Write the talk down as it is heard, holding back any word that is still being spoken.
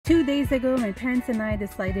2 days ago, my parents and I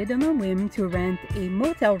decided on a whim to rent a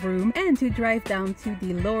motel room and to drive down to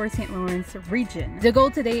the Lower St. Lawrence region. The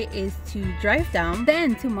goal today is to drive down,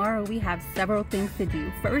 then tomorrow we have several things to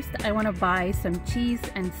do. First, I want to buy some cheese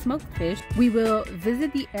and smoked fish. We will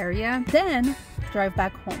visit the area, then drive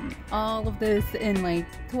back home. All of this in like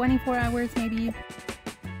 24 hours maybe.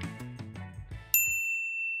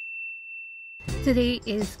 Today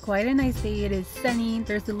is quite a nice day. It is sunny.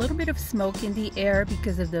 There's a little bit of smoke in the air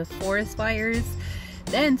because of the forest fires.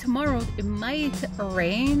 Then tomorrow it might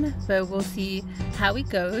rain, but we'll see how it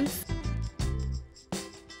goes.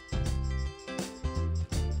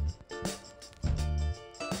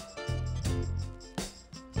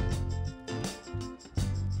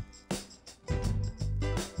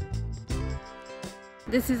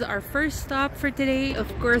 This is our first stop for today. Of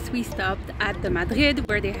course, we stopped at the Madrid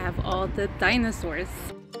where they have all the dinosaurs.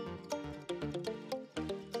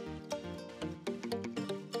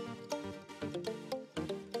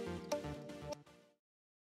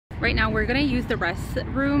 Right now we're gonna use the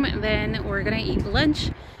restroom and then we're gonna eat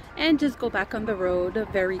lunch and just go back on the road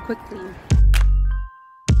very quickly.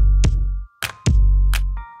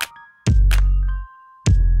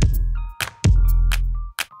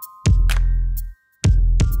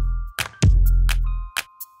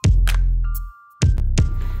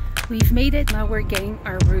 We've made it, now we're getting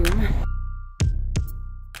our room.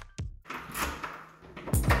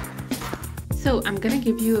 So I'm gonna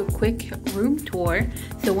give you a quick room tour.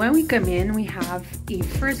 So when we come in, we have a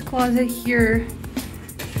first closet here,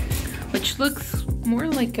 which looks more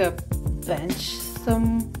like a bench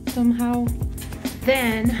somehow.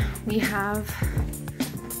 Then we have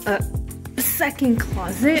a second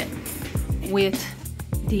closet with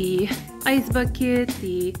the ice bucket,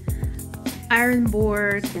 the iron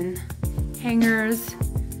board and hangers,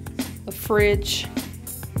 a fridge.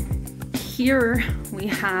 Here we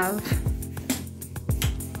have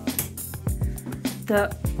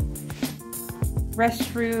the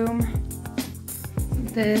restroom,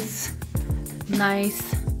 this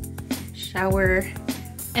nice shower,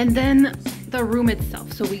 and then the room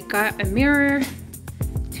itself. So we got a mirror,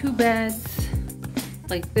 2 beds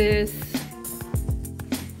like this,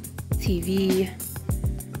 TV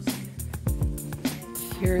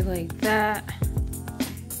here like that,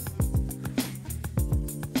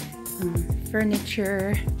 some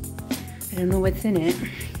furniture. I don't know what's in it.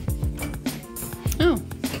 Oh,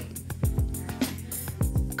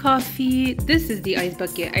 coffee. This is the ice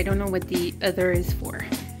bucket. I don't know what the other is for.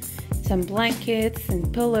 Some blankets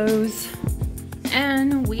and pillows.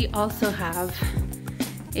 And we also have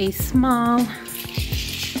a small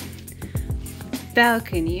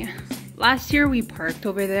balcony. Last year we parked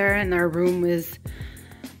over there and our room was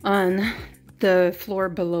on the floor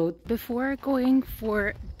below. Before going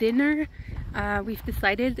for dinner, we've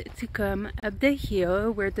decided to come up the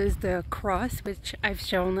hill where there's the cross, which I've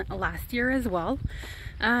shown last year as well,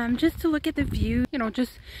 just to look at the view, you know,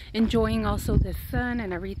 just enjoying also the sun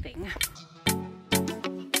and everything.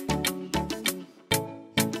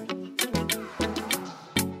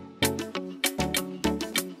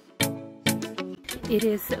 It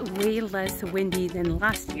is way less windy than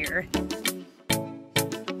last year.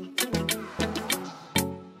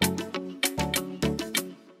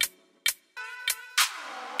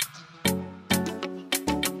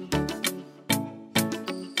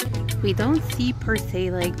 We don't see per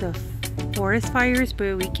se like the forest fires,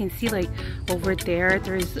 but we can see like over there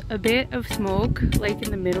there's a bit of smoke like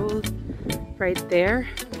in the middle right there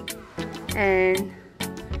and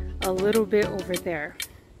a little bit over there,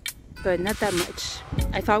 but not that much.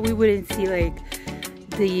 I thought we wouldn't see like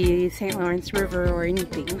the St. Lawrence River or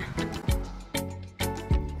anything.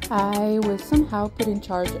 I was somehow put in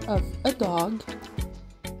charge of a dog.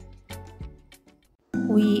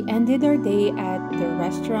 We ended our day at the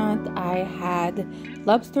restaurant. I had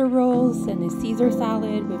lobster rolls and a Caesar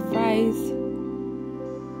salad with fries.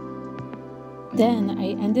 Then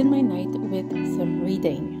I ended my night with some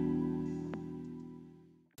reading.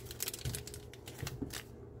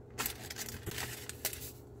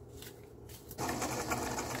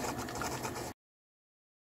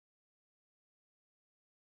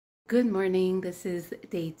 Good morning, this is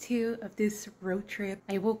day 2 of this road trip.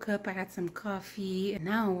 I woke up, I had some coffee, and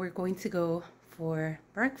now we're going to go for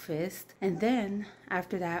breakfast. And then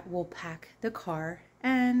after that, we'll pack the car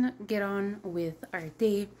and get on with our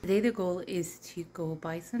day. Today the goal is to go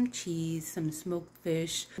buy some cheese, some smoked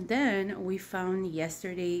fish. And then we found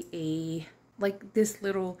yesterday this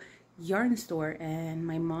little yarn store, and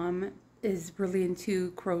my mom is really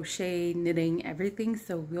into crochet, knitting, everything,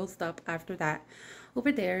 so we'll stop after that over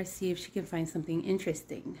there, see if she can find something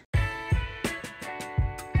interesting.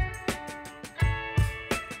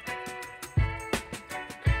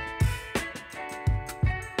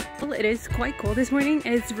 Montreal, it is quite cold this morning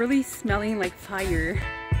and it's really smelling like fire.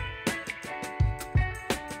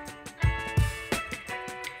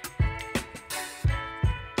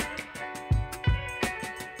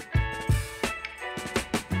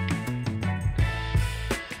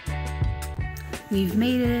 We've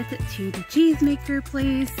made it to the cheesemaker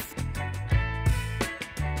place.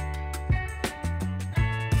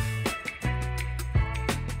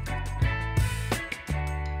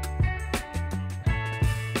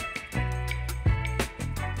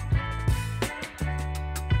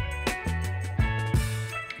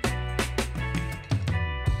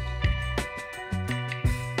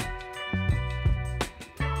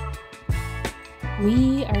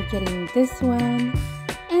 We are getting this one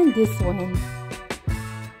and this one.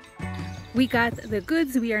 We got the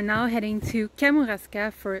goods. We are now heading to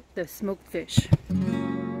Kamouraska for the smoked fish.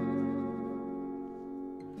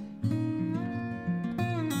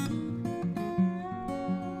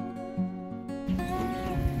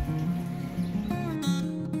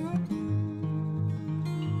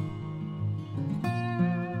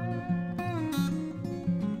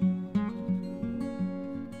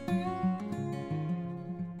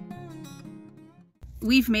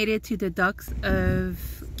 We've made it to the docks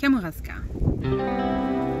of Kamouraska.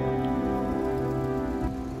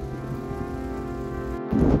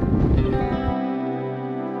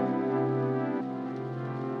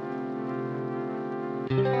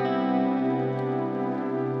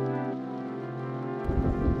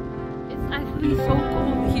 It's actually so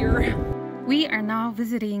cold here. We are now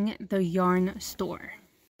visiting the yarn store.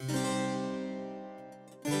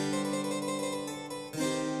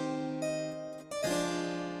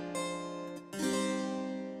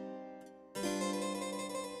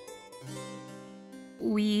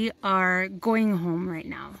 We are going home right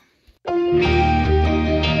now.